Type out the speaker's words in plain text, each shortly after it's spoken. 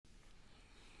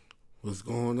What's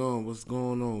going on? What's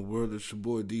going on? World, it's your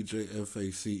boy DJ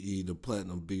FACE, the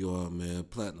Platinum BR, man.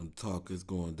 Platinum Talk is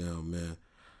going down, man.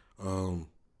 Um,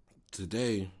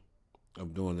 Today,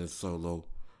 I'm doing this solo.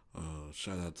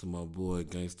 Shout out to my boy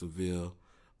Gangsterville,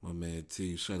 my man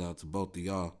T. Shout out to both of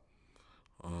y'all.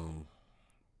 Um,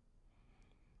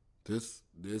 this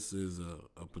is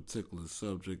a particular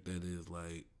subject that is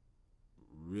like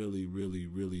really, really,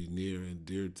 really near and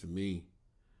dear to me.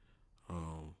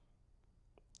 Um,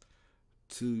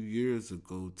 2 years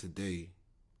ago today,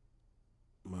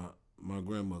 my my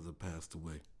grandmother passed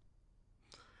away.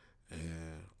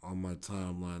 And on my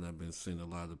timeline, I've been seeing a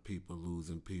lot of people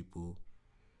losing people,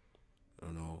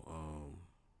 you know,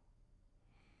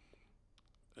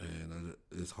 and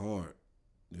it's hard.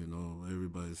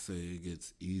 Everybody say it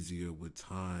gets easier with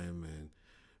time, and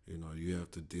you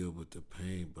have to deal with the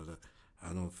pain, but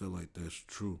I don't feel like that's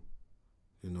true.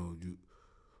 You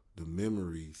the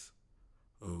memories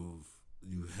of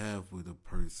you have with a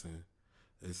person,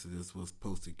 it's what's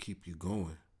supposed to keep you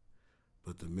going.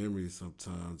 But the memories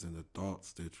sometimes and the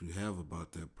thoughts that you have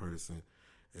about that person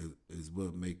is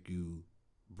what make you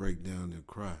break down and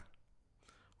cry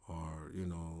or,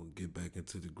 get back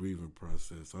into the grieving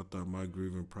process. I thought my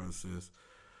grieving process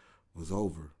was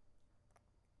over,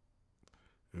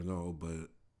 but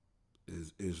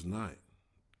it's not.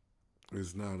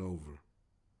 It's not over.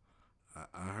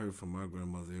 I heard from my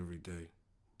grandmother every day,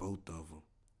 both of them.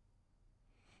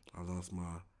 I lost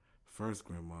my first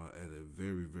grandma at a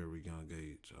very, very young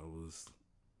age. I was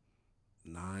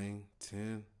 9,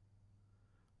 10.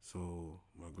 So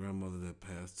my grandmother that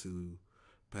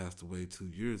passed away 2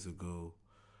 years ago,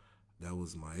 that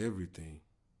was my everything.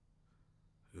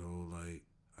 Like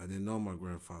I didn't know my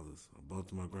grandfathers.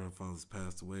 Both of my grandfathers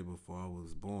passed away before I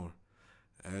was born.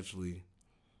 Actually,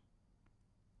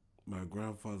 my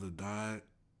grandfather died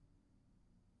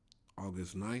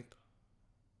August 9th.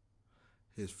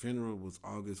 His funeral was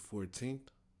August 14th,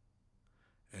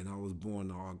 and I was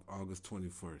born on August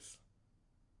 21st.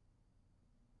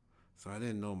 So I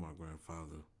didn't know my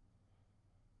grandfather.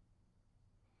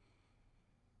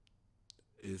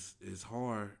 It's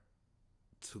hard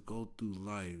to go through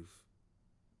life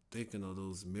thinking of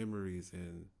those memories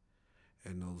and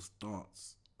those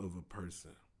thoughts of a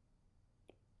person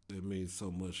that means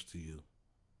so much to you.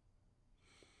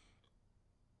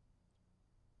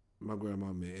 My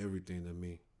grandma meant everything to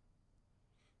me.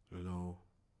 You know,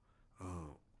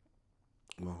 uh,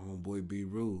 my homeboy B.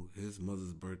 Rule, his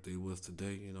mother's birthday was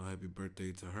today. Happy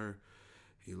birthday to her.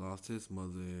 He lost his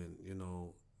mother, and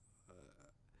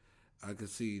I could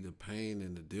see the pain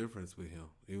and the difference with him.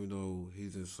 Even though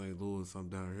he's in St. Louis, I'm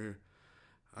down here.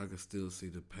 I could still see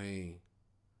the pain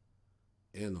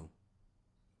in him.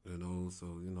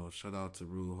 So shout out to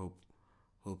Rue.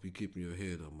 Hope you keeping your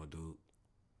head up, my dude.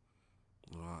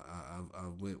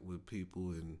 I've went with people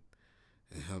and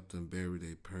helped them bury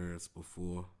their parents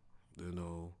before.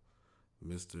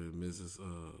 Mr. and Mrs.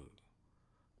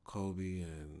 Kobe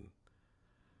and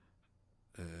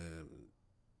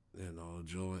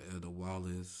Joe and Etta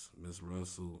Wallace, Miss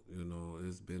Russell.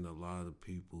 It's been a lot of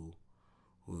people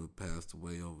who have passed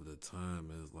away over the time.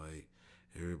 It's like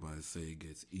everybody say it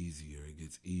gets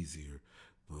easier,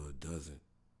 but it doesn't.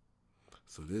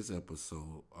 So this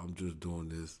episode, I'm just doing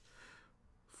this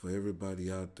for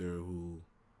everybody out there who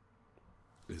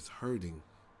is hurting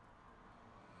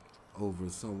over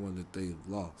someone that they've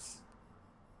lost.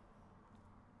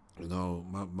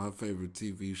 My favorite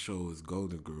TV show is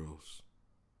Golden Girls.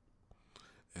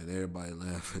 And everybody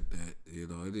laugh at that.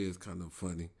 It is kind of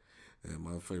funny. And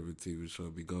my favorite TV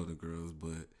show be Golden Girls.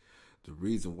 But the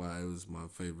reason why it was my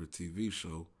favorite TV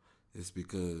show is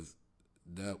because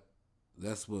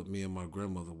that's what me and my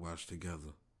grandmother watched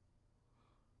together.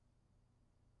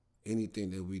 Anything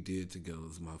that we did together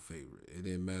was my favorite. It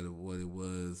didn't matter what it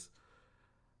was.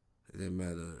 It didn't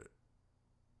matter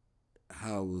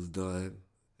how it was done.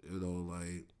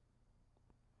 Like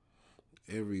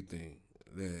everything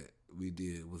that we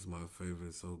did was my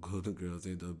favorite. So Golden Girls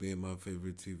ended up being my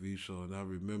favorite TV show. And I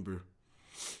remember,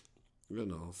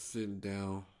 sitting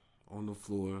down on the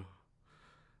floor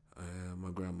and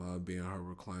my grandma would be in her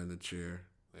recliner chair.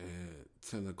 And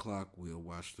 10 o'clock, we'll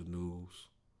watch the news.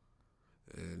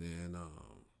 And then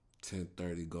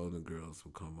 10:30, Golden Girls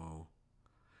would come on.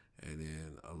 And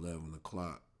then 11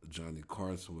 o'clock, Johnny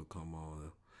Carson would come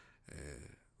on.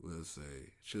 And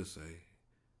she'll say,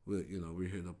 we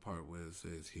hear the part where it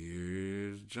says,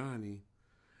 "Here's Johnny."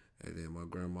 And then my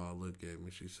grandma look at me.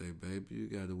 She say, "Baby, you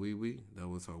got a wee wee?" That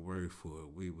was her word for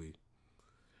it, wee wee.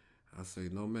 I say,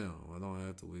 "No, ma'am, I don't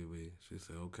have to wee wee." She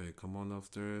said, "Okay, come on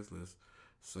upstairs. Let's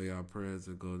say our prayers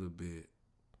and go to bed."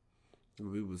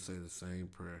 We would say the same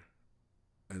prayer.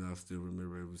 and I still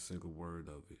remember every single word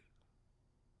of it.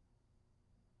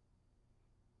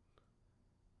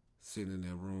 Sitting in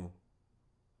that room,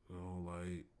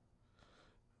 like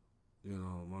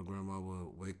my grandma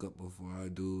would wake up before I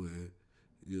do, and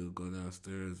you would go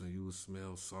downstairs and you would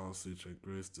smell sausage and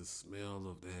grits. The smell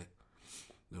of that,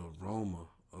 the aroma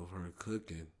of her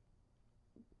cooking,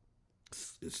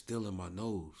 it's still in my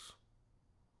nose.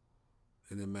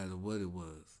 It didn't matter what it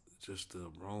was, just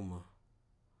the aroma,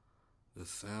 the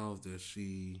sounds that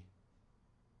she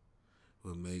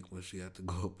would make when she had to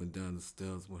go up and down the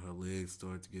steps when her legs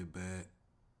started to get bad.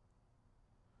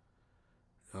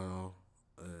 You know,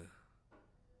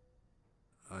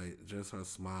 just her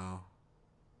smile.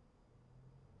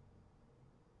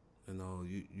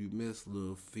 You miss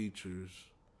little features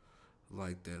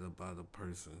like that about a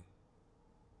person,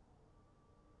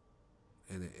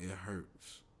 and it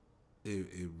hurts.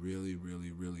 It really,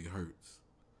 really, really hurts.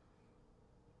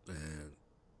 And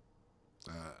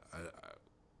I, I,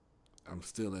 I'm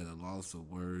still at a loss of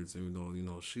words. Even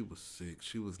though she was sick,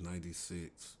 she was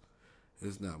 96.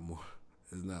 It's not more.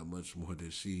 It's not much more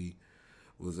that she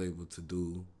was able to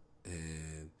do,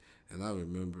 and I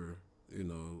remember,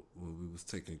 when we was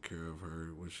taking care of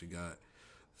her when she got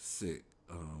sick.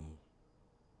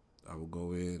 I would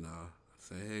go in, I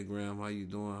say, "Hey, Graham, how you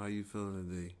doing? How you feeling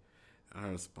today?" And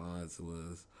her response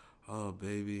was, "Oh,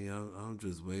 baby, I'm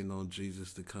just waiting on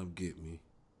Jesus to come get me."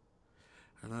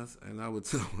 And I would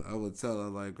tell her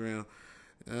like, "Graham,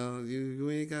 you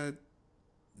ain't got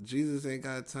Jesus ain't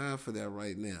got time for that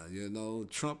right now.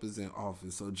 Trump is in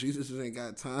office, so Jesus ain't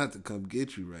got time to come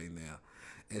get you right now."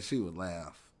 And she would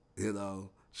laugh.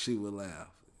 She would laugh.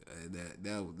 And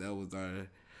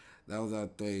that was our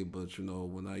thing. But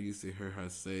when I used to hear her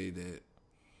say that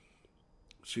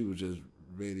she was just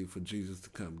ready for Jesus to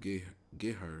come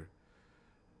get her,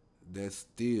 that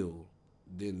still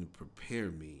didn't prepare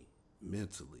me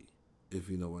mentally, if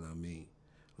you know what I mean.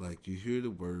 Like, you hear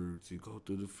the words, you go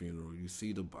through the funeral, you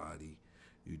see the body,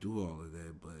 you do all of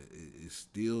that, but it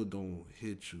still don't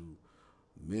hit you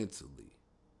mentally.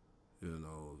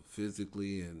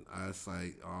 Physically and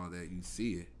eyesight, all that, you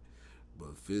see it,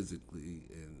 but physically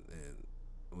and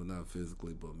well, not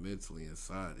physically, but mentally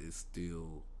inside, it's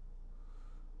still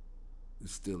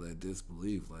that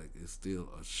disbelief. Like, it's still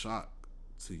a shock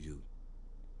to you,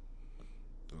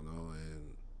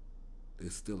 and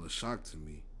it's still a shock to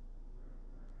me.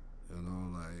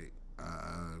 Like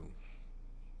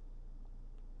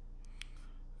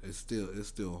it's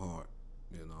still hard.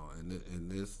 And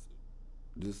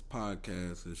this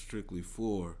podcast is strictly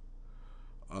for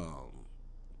um,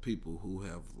 people who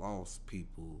have lost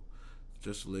people.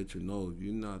 Just to let you know,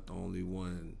 you're not the only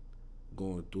one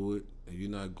going through it, and you're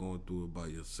not going through it by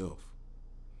yourself.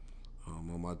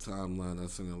 On my timeline,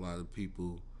 I've seen a lot of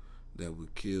people that were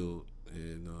killed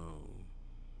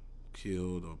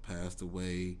or passed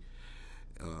away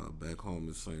back home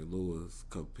in St. Louis.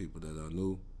 A couple people that I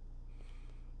knew,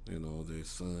 their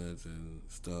sons and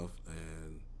stuff,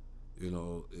 and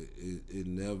it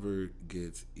never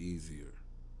gets easier.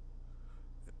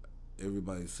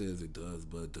 Everybody says it does,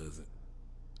 but it doesn't.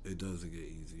 It doesn't get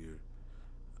easier.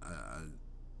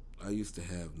 I used to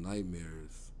have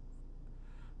nightmares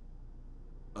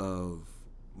of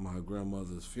my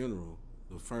grandmother's funeral,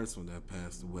 the first one that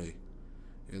passed away.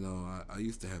 I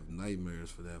used to have nightmares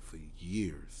for that for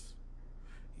years.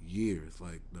 Years.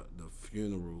 Like, the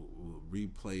funeral would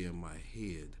replay in my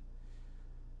head.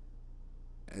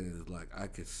 And it's like I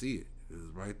could see it. It was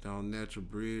right down Natural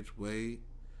Bridge, Wade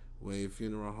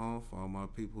Funeral Home, for all my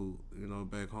people,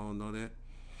 back home know that.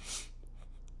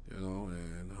 And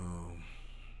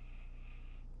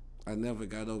I never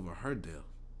got over her death.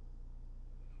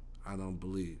 I don't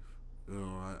believe.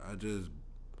 I just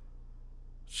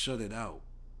shut it out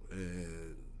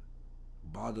and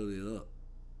bottled it up,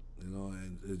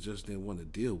 and it just didn't want to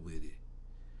deal with it.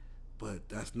 But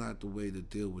that's not the way to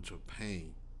deal with your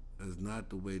pain. That's not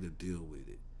the way to deal with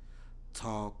it.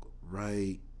 Talk,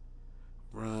 write,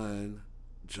 run,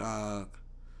 jog,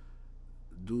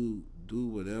 do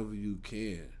whatever you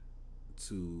can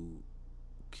to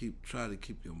try to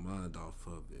keep your mind off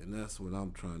of it. And that's what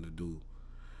I'm trying to do.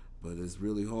 But it's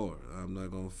really hard. I'm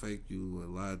not gonna fake you or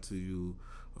lie to you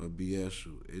or BS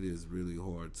you. It is really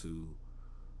hard to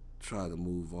try to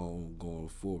move on going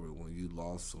forward when you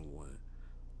lost someone,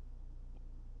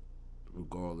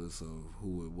 regardless of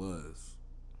who it was,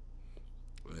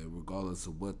 and regardless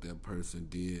of what that person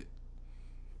did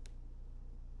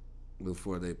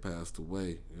before they passed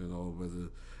away. Whether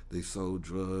they sold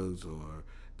drugs or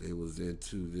they was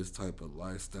into this type of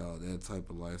lifestyle, that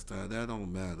type of lifestyle, that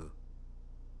don't matter.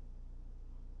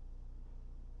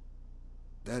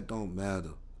 that don't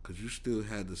matter because you still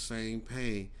had the same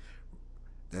pain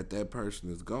that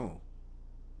person is gone.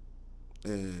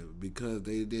 And because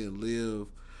they didn't live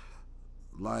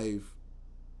life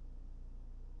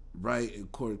right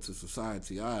according to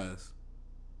society eyes,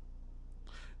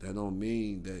 that don't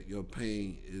mean that your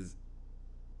pain is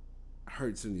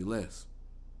hurts any less.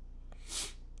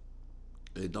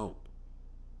 It don't.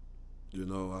 You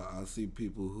know, I see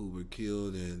people who were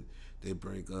killed and they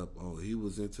bring up, oh, he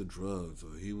was into drugs,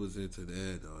 or he was into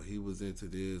that, or he was into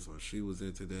this, or she was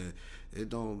into that. It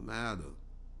don't matter.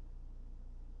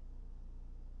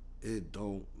 It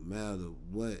don't matter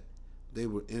what they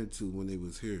were into when they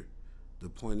was here. The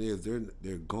point is,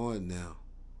 they're gone now,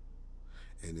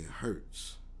 and it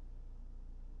hurts.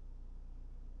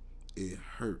 It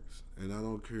hurts, and I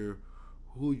don't care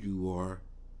who you are,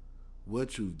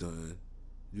 what you've done.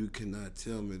 You cannot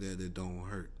tell me that it don't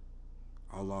hurt.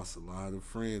 I lost a lot of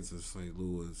friends in St.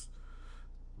 Louis,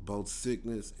 both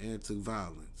sickness and to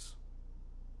violence,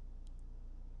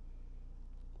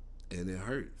 and it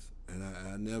hurts. And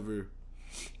I never,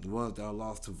 the ones that I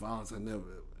lost to violence,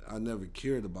 I never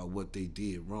cared about what they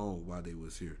did wrong while they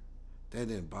was here. That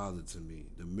didn't bother to me.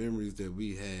 The memories that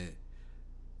we had,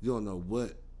 you don't know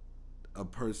what a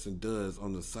person does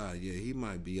on the side. Yeah, he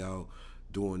might be out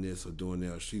doing this or doing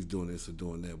that, or she's doing this or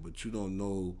doing that, but you don't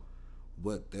know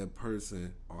what that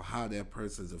person or how that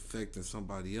person is affecting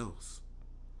somebody else.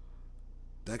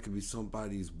 That could be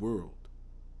somebody's world.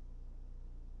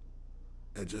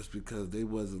 And just because they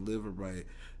wasn't living right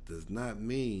does not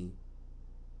mean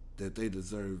that they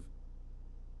deserve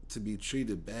to be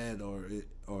treated bad or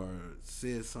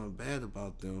said something bad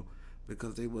about them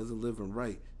because they wasn't living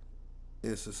right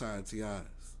in society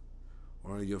eyes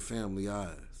or in your family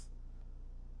eyes.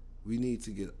 We need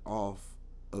to get off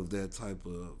of that type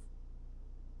of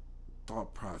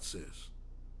thought process.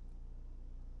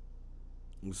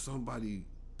 When somebody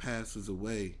passes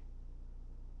away,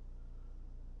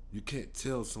 you can't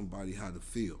tell somebody how to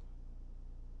feel.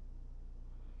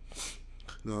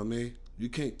 You know what I mean? You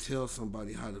can't tell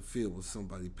somebody how to feel when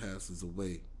somebody passes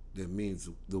away that means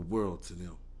the world to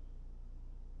them.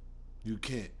 You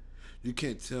can't. You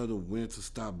can't tell them when to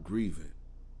stop grieving.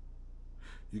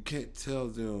 You can't tell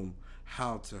them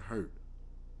how to hurt.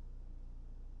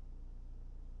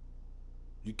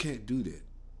 You can't do that.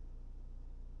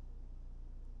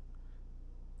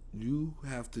 You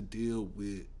have to deal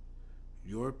with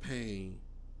your pain,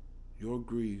 your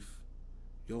grief,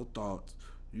 your thoughts.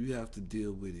 You have to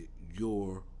deal with it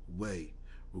your way,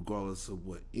 regardless of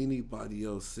what anybody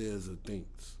else says or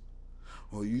thinks.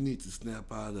 Or you need to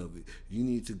snap out of it. You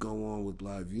need to go on with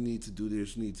life. You need to do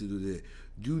this. You need to do that.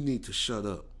 You need to shut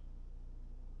up.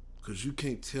 Because you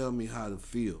can't tell me how to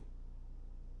feel.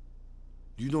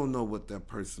 You don't know what that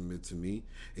person meant to me.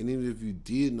 And even if you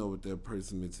did know what that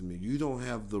person meant to me, you don't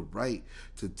have the right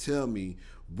to tell me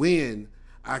when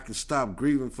I can stop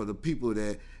grieving for the people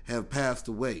that have passed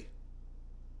away.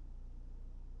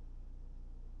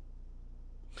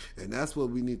 And that's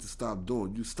what we need to stop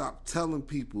doing. You stop telling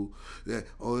people that,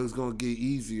 oh, it's going to get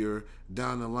easier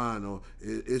down the line, or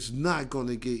it's not going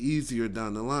to get easier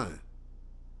down the line.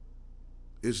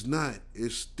 It's not.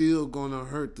 It's still going to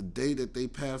hurt the day that they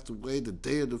passed away, the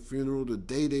day of the funeral, the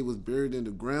day they was buried in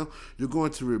the ground. You're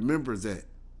going to remember that.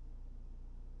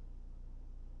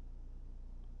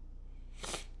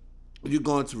 You're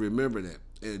going to remember that.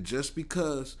 And just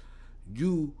because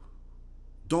you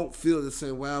don't feel the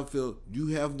same way I feel, you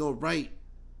have no right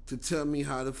to tell me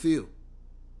how to feel.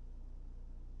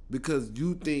 Because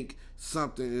you think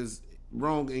something is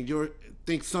wrong and you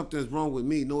think something is wrong with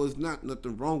me. No, it's not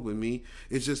nothing wrong with me.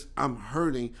 It's just I'm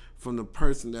hurting from the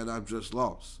person that I've just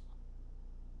lost.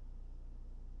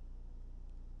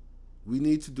 We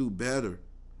need to do better.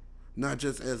 Not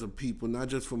just as a people, not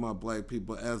just for my black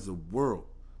people, as a world.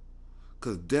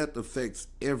 Because death affects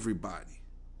everybody.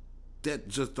 That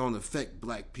just don't affect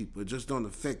black people. It just don't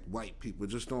affect white people. It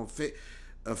just don't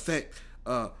affect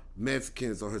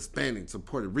Mexicans or Hispanics or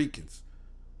Puerto Ricans.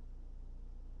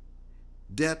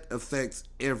 Death affects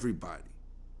everybody.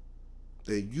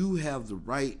 And you have the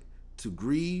right to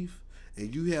grieve,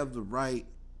 and you have the right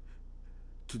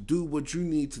to do what you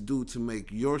need to do to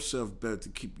make yourself better, to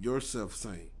keep yourself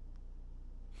sane.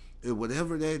 And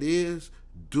whatever that is,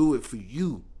 do it for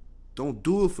you. Don't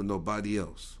do it for nobody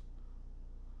else.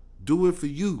 Do it for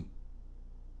you.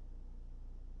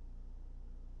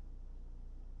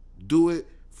 Do it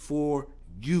for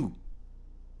you.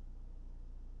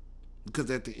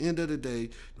 Because at the end of the day,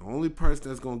 the only person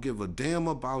that's going to give a damn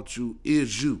about you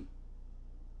is you.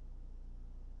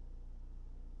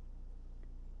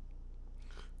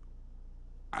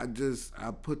 I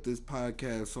put this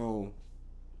podcast on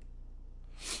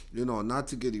Not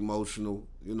to get emotional.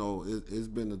 It's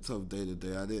been a tough day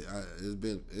today.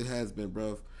 It has been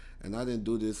rough, and I didn't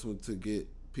do this one to get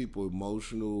people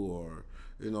emotional or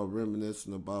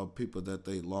reminiscing about people that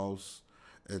they lost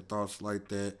and thoughts like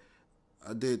that.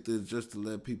 I did this just to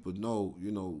let people know,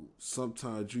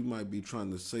 sometimes you might be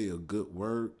trying to say a good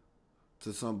word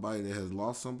to somebody that has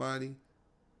lost somebody,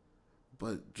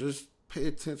 but just pay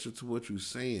attention to what you're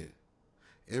saying.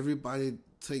 Everybody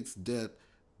takes death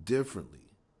differently.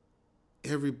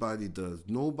 Everybody does.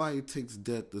 Nobody takes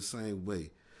death the same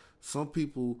way. Some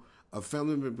people, a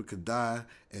family member could die,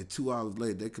 and 2 hours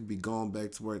later, they could be gone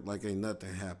back to work like ain't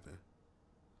nothing happened.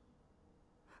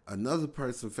 Another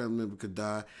person, family member, could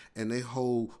die, and their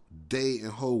whole day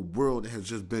and whole world has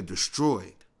just been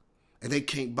destroyed, and they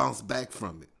can't bounce back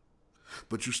from it.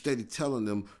 But you steady telling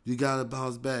them, you gotta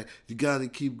bounce back, you gotta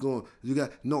keep going.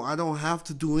 No, I don't have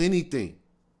to do anything.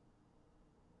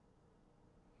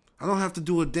 I don't have to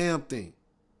do a damn thing.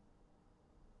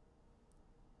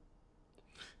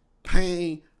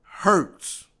 Pain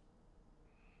hurts.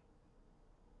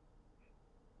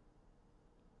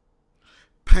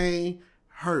 Pain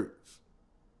hurts.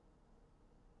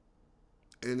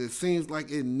 And it seems like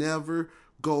it never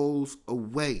goes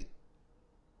away.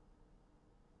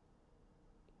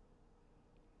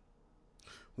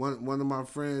 One of my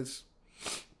friends,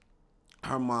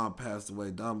 her mom passed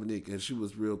away, Dominique, and she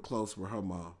was real close with her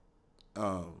mom.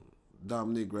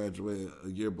 Dominique graduated a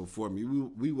year before me.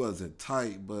 We wasn't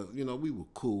tight, but we were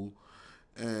cool.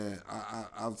 And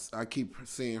I keep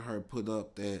seeing her put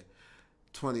up that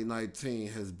 2019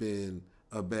 has been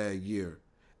a bad year,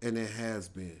 and it has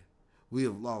been. We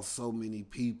have lost so many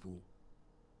people.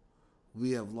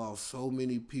 We have lost so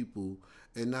many people,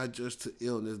 and not just to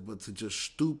illness, but to just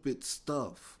stupid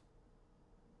stuff.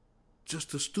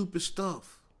 Just the stupid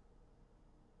stuff.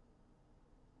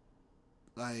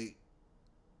 Like,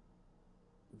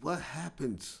 what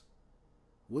happens?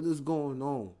 What is going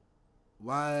on?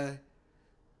 Why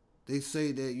they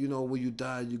say that, when you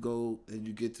die, you go and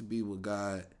you get to be with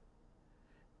God.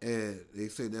 And they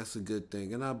say that's a good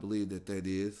thing. And I believe that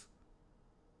is.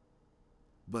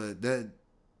 But that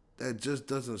just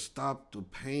doesn't stop the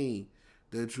pain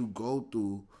that you go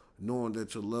through knowing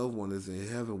that your loved one is in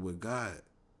heaven with God.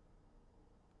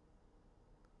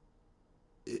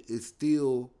 It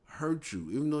still hurts you,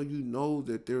 even though you know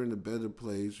that they're in a better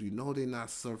place. You know they're not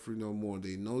suffering no more.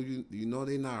 They know you know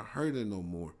they're not hurting no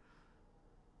more.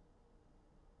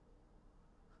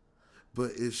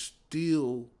 But it's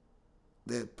still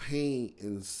that pain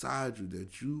inside you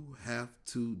that you have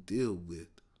to deal with.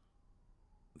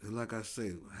 And like I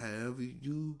say, however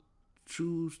you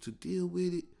choose to deal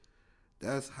with it,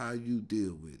 that's how you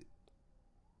deal with it.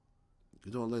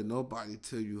 You don't let nobody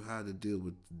tell you how to deal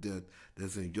with death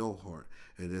that's in your heart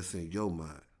and that's in your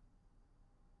mind.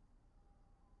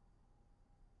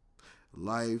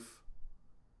 Life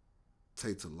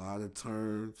takes a lot of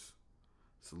turns,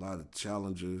 it's a lot of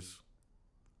challenges,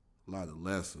 a lot of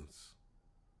lessons,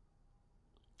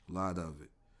 a lot of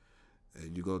it.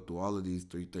 And you go through all of these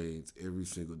three things every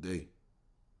single day.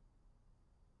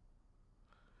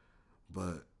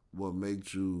 But what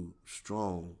makes you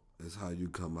strong is how you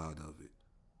come out of it.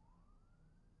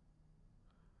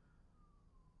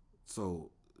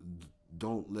 So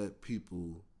don't let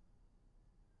people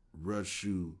rush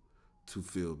you to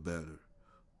feel better.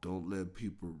 Don't let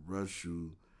people rush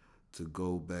you to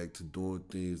go back to doing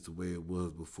things the way it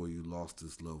was before you lost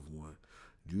this loved one.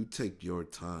 You take your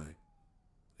time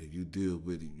and you deal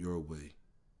with it your way.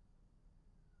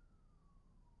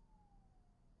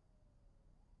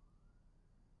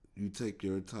 You take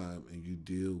your time and you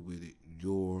deal with it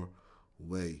your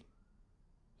way.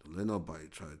 Don't let nobody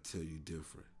try to tell you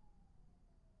different.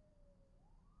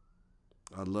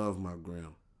 I love my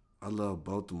grand. I love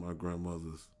both of my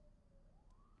grandmothers.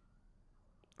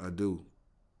 I do.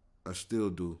 I still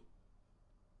do.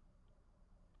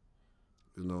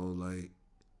 Like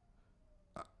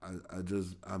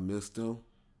I miss them,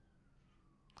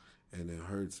 and it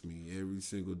hurts me every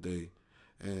single day.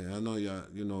 And I know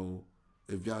y'all,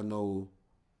 if y'all know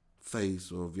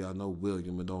Face or if y'all know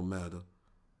William, it don't matter.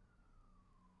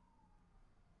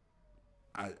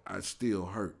 I still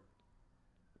hurt.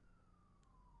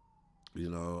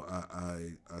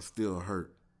 I still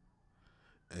hurt.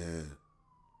 And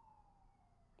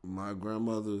my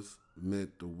grandmothers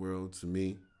meant the world to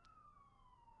me.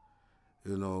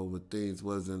 When things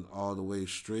wasn't all the way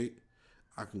straight,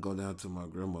 I can go down to my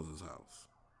grandmother's house.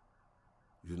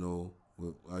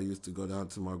 I used to go down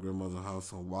to my grandmother's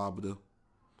house on Wabata,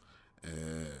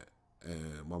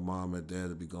 and my mom and dad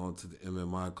would be going to the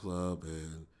MMI club,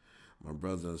 and My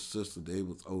brother and sister, they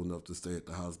was old enough to stay at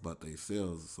the house by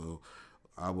themselves, so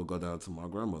I would go down to my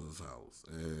grandmother's house,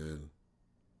 and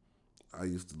I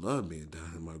used to love being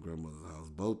down in my grandmother's house,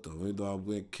 both of them. Even though I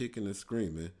went kicking and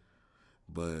screaming,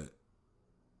 but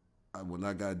when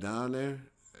I got down there,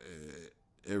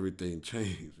 everything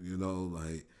changed.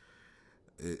 Like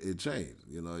it changed.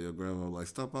 Your grandma was like,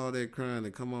 stop all that crying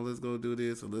and come on, let's go do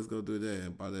this and let's go do that.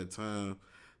 And by that time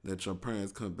that your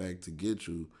parents come back to get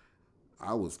you,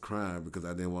 I was crying because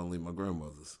I didn't want to leave my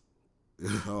grandmother's.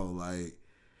 Like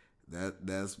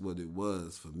that's what it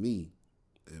was for me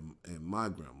and my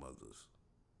grandmother's.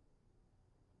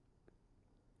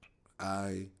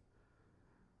 I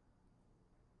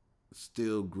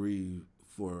still grieve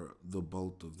for the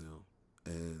both of them.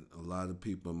 And a lot of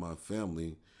people in my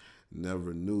family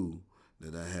never knew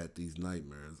that I had these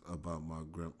nightmares about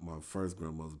my first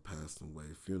grandmother passing away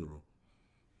funeral.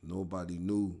 Nobody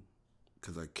knew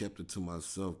because I kept it to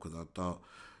myself because I thought,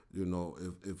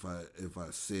 if I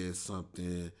said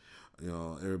something,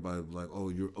 everybody was like, oh,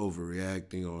 you're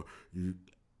overreacting or you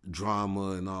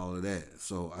drama and all of that.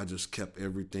 So I just kept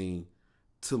everything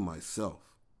to myself.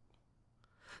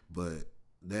 But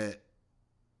that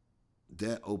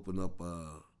opened up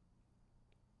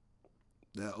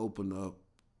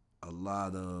a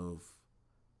lot of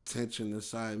tension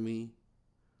inside me.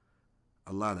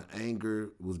 A lot of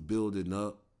anger was building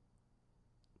up,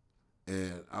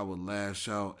 and I would lash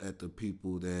out at the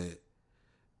people that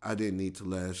I didn't need to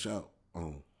lash out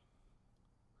on.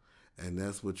 And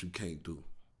that's what you can't do,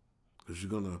 because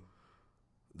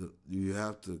you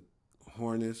have to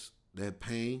harness that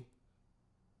pain.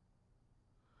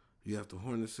 You have to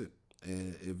harness it,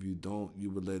 and if you don't, you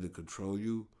will let it control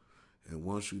you. And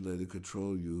once you let it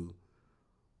control you,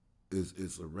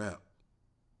 it's a wrap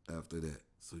after that.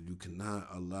 So you cannot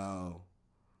allow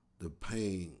the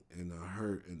pain and the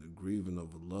hurt and the grieving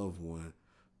of a loved one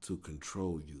to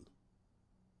control you.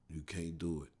 You can't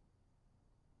do it.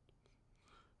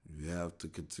 You have to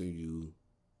continue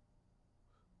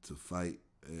to fight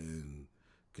and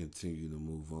continue to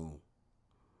move on.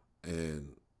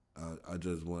 And I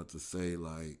just want to say,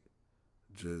 like,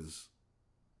 just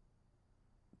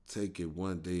take it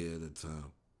one day at a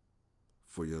time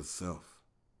for yourself,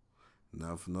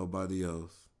 not for nobody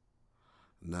else,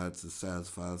 not to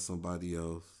satisfy somebody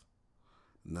else,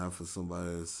 not for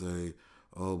somebody to say,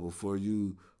 oh, before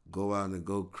you go out and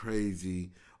go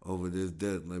crazy over this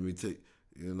death, let me take,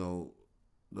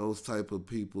 those type of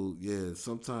people, yeah,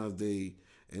 sometimes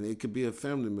and it could be a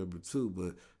family member too,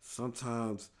 but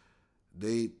sometimes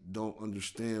they don't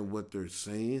understand what they're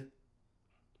saying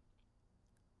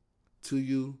to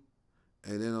you,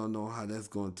 and they don't know how that's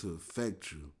going to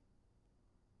affect you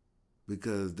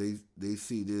because they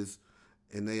see this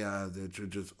in their eyes that you're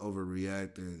just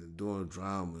overreacting and doing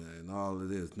drama and all of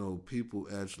this. No, people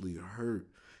actually hurt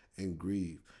and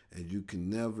grieve, and you can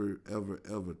never, ever,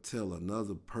 ever tell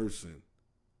another person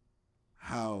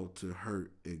how to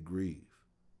hurt and grieve.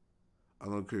 I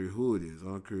don't care who it is. I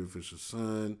don't care if it's your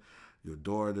son, your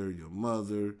daughter, your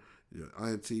mother, your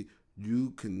auntie.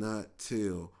 You cannot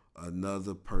tell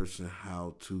another person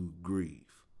how to grieve.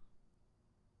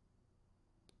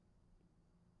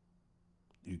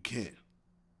 You can't.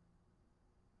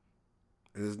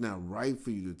 And it's not right for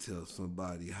you to tell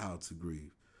somebody how to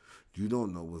grieve. You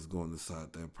don't know what's going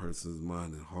inside that person's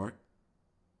mind and heart.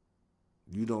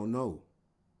 You don't know.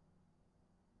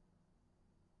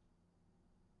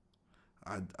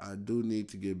 I do need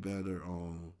to get better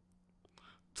on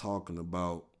talking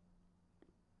about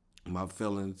my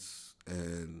feelings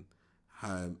and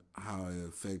how it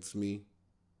affects me.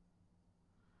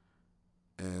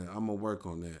 And I'm gonna work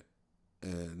on that.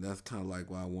 And that's kind of like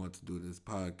why I want to do this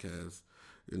podcast,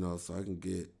 so I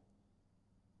can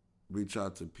reach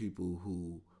out to people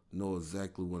who know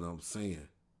exactly what I'm saying.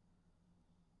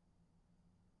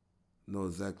 Know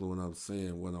exactly what I'm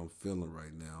saying, what I'm feeling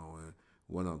right now, and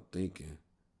what I'm thinking,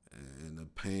 and the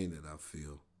pain that I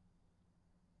feel.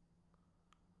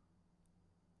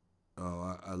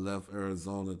 Oh, I left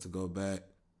Arizona to go back.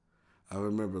 I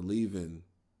remember leaving,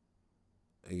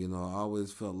 and I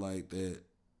always felt like that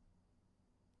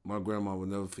my grandma would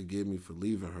never forgive me for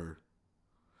leaving her.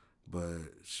 But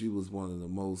she was one of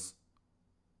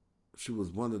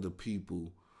the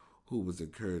people who was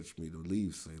encouraged me to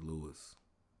leave St. Louis.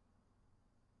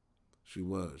 She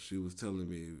was. She was telling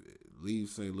me, leave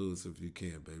St. Louis if you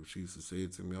can, baby. She used to say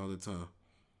it to me all the time.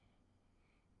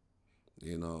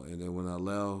 And then when I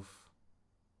left,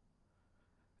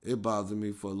 it bothered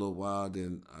me for a little while.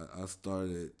 Then I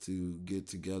started to get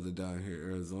together down here in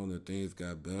Arizona. Things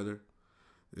got better,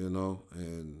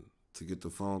 and to get the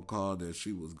phone call that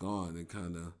she was gone, it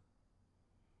kind of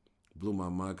Blew my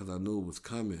mind because I knew it was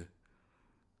coming.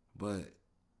 But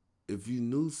if you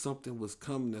knew something was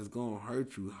coming that's gonna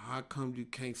hurt you, how come you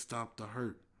can't stop the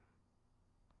hurt?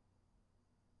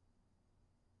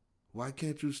 Why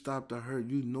can't you stop the hurt?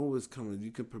 You know it's coming.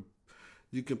 You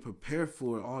can prepare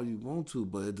for it all you want to,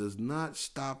 but it does not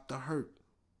stop the hurt.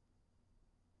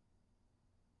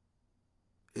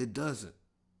 It doesn't.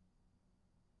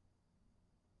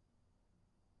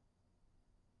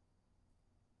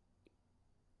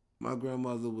 My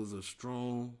grandmother was a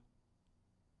strong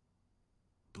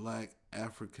black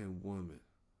African woman.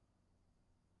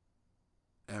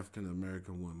 African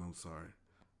American woman, I'm sorry.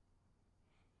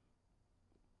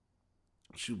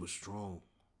 She was strong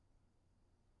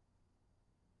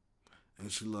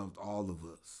and she loved all of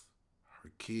us. Her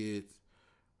kids,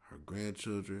 her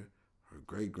grandchildren, her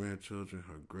great grandchildren,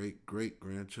 her great great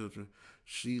grandchildren.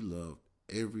 She loved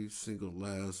every single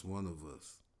last one of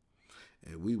us.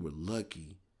 And we were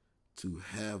lucky to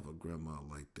have a grandma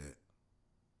like that.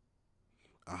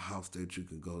 A house that you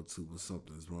can go to when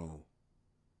something's wrong.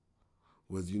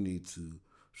 Whether you need to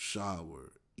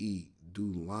shower, eat,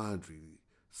 do laundry,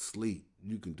 sleep,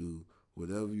 you can do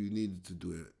whatever you needed to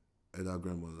do at our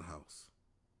grandmother's house.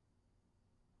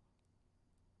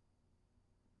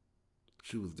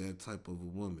 She was that type of a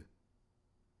woman.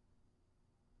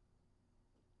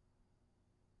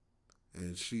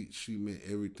 And she meant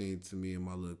everything to me and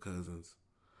my little cousins.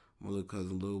 My little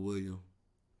cousin Lil William,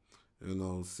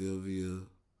 Sylvia,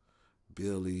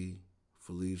 Billy,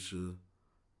 Felicia,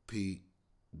 Pete,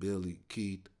 Billy,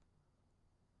 Keith.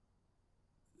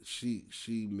 She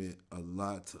meant a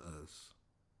lot to us.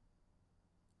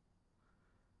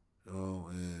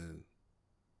 And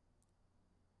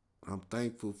I'm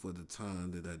thankful for the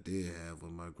time that I did have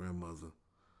with my grandmother,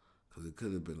 because it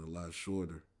could have been a lot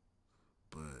shorter.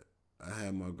 But I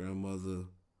had my grandmother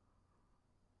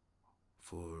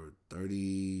for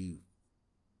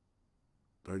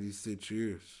 36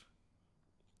 years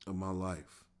of my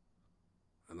life.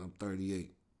 And I'm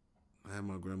 38. I had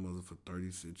my grandmother for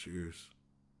 36 years.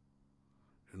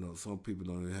 Some people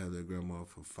don't even have their grandma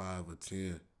for 5 or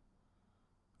 10.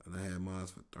 And I had mine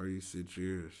for 36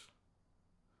 years.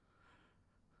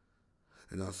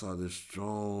 And I saw this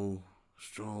strong,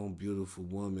 strong, beautiful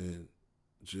woman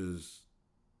just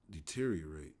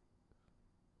deteriorate.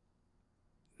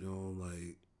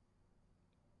 Like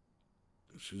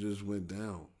she just went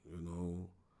down.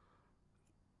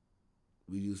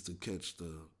 We used to catch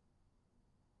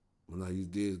when I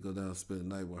did go down and spend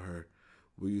the night with her,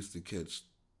 we used to catch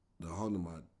the Harlem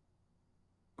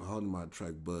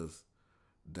track bus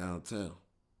downtown.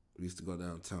 We used to go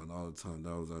downtown all the time.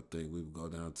 That was our thing. We would go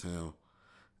downtown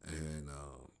and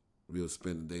we would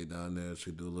spend the day down there.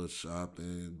 She'd do a little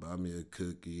shopping, buy me a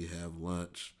cookie, have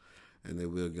lunch, and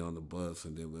then we'll get on the bus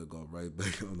and then we'll go right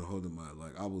back on the Hodemite.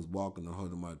 Like I was walking the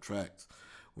Hodemite tracks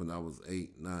when I was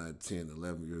 8, 9, 10,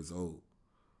 11 years old.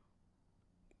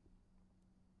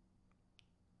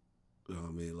 You know what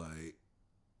I mean? Like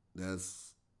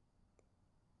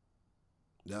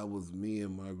that was me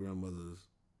and my grandmother's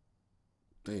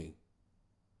thing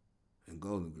and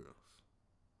Golden Girls.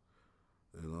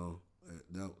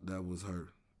 That was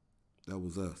her. That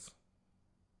was us.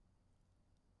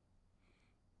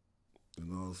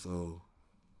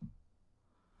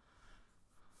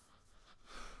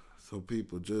 So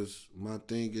people, just my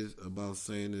thing is about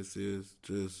saying this is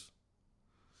just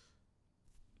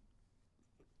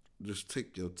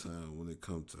take your time when it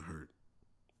comes to hurt,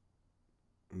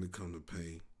 when it comes to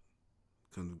pain,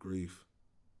 come to grief,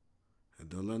 and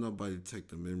don't let nobody take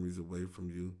the memories away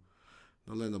from you.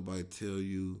 Don't let nobody tell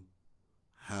you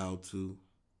how to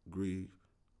grieve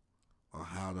or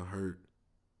how to hurt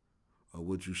or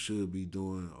what you should be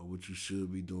doing or what you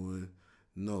should be doing.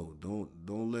 No,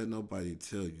 don't let nobody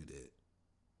tell you that.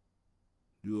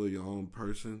 You are your own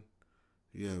person.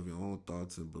 You have your own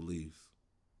thoughts and beliefs.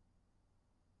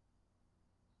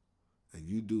 And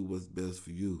you do what's best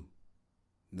for you.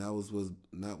 Not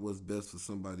what's best for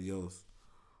somebody else.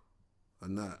 Or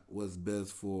not what's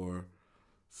best for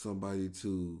somebody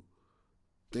to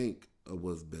think of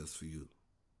what's best for you.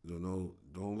 Don't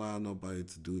allow nobody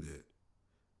to do that.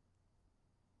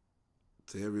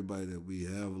 To everybody that we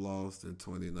have lost in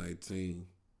 2019,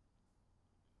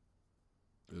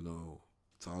 to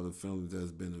all the families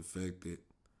that's been affected,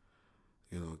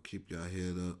 keep your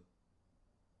head up.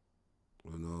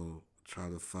 Try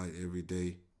to fight every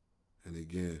day. And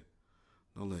again,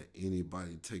 don't let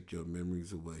anybody take your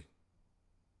memories away.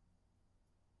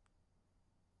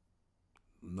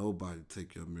 Nobody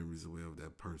take your memories away of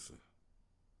that person.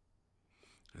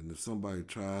 And if somebody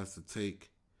tries to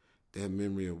take that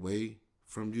memory away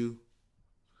from you,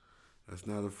 That's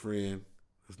not a friend.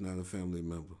 That's not a family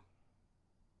member.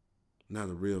 Not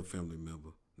a real family member.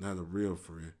 Not a real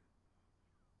friend.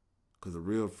 Because a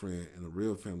real friend and a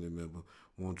real family member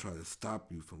won't try to stop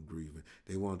you from grieving.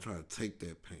 They won't try to take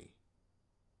that pain.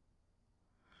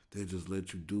 They just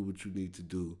let you do what you need to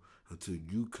do until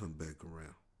you come back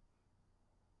around.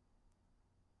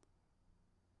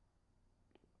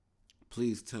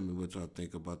 Please tell me what y'all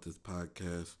think about this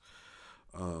podcast.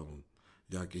 Um,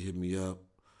 y'all can hit me up,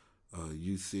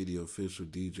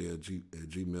 ucityofficialdj at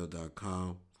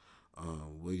gmail.com.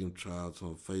 William Childs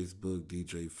on Facebook,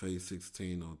 DJ Face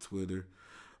 16 on Twitter.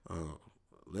 Uh,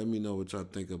 Let me know what y'all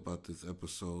think about this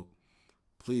episode.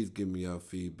 Please give me your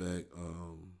feedback,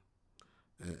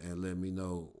 and let me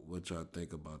know what y'all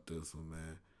think about this one,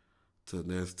 man. Till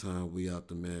next time, we out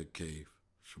the man cave.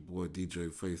 It's your boy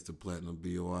DJ Face, the Platinum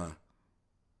BOI.